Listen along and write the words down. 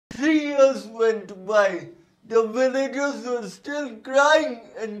years went by. The villagers were still crying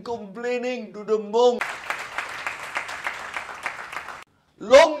and complaining to the monk.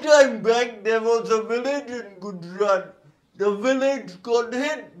 Long time back, there was a village in Gujarat. The village got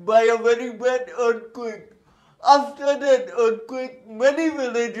hit by a very bad earthquake. After that earthquake, many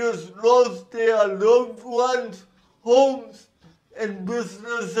villagers lost their loved ones, homes, and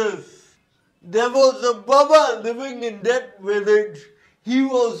businesses. There was a Baba living in that village. He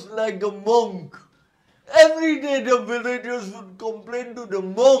was like a monk. Every day the villagers would complain to the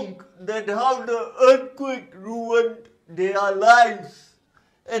monk that how the earthquake ruined their lives,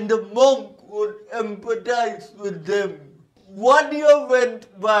 and the monk would empathize with them. 1 year went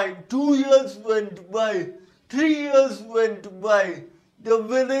by, 2 years went by, 3 years went by. The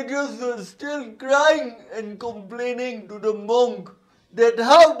villagers were still crying and complaining to the monk that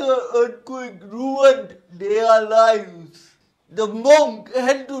how the earthquake ruined their lives. The monk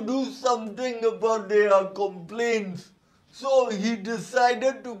had to do something about their complaints, so he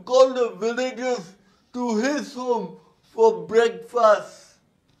decided to call the villagers to his home for breakfast.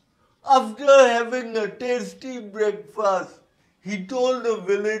 After having a tasty breakfast, he told the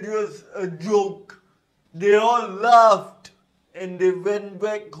villagers a joke. They all laughed and they went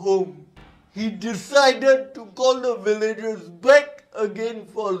back home. He decided to call the villagers back again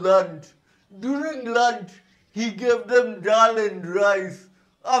for lunch. During lunch, he gave them dal and rice.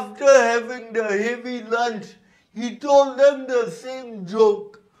 After having the heavy lunch, he told them the same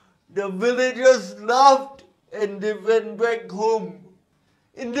joke. The villagers laughed and they went back home.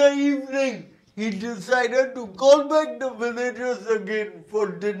 In the evening, he decided to call back the villagers again for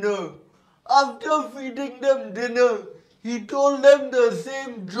dinner. After feeding them dinner, he told them the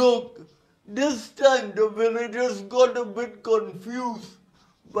same joke. This time the villagers got a bit confused,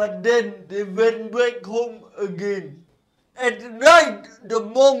 but then they went back home again. At night, the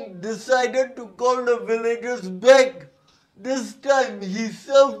monk decided to call the villagers back. This time he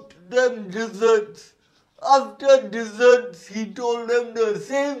served them desserts. After desserts, he told them the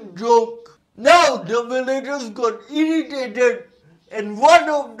same joke. Now the villagers got irritated and one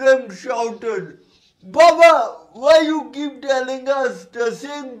of them shouted, "Baba, why you keep telling us the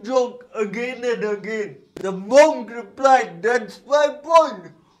same joke again and again?" The monk replied, "That's my point.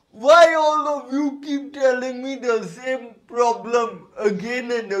 Why all of you keep telling me the same problem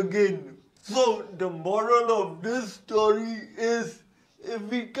again and again?" So the moral of this story is, if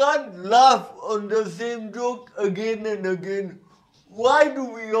we can't laugh on the same joke again and again, why do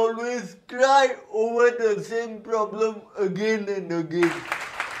we always cry over the same problem again and again?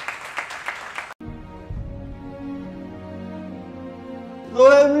 So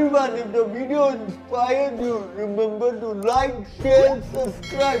everyone, if the video inspired you, remember to like, share,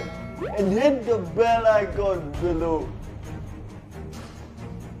 subscribe and hit the bell icon below.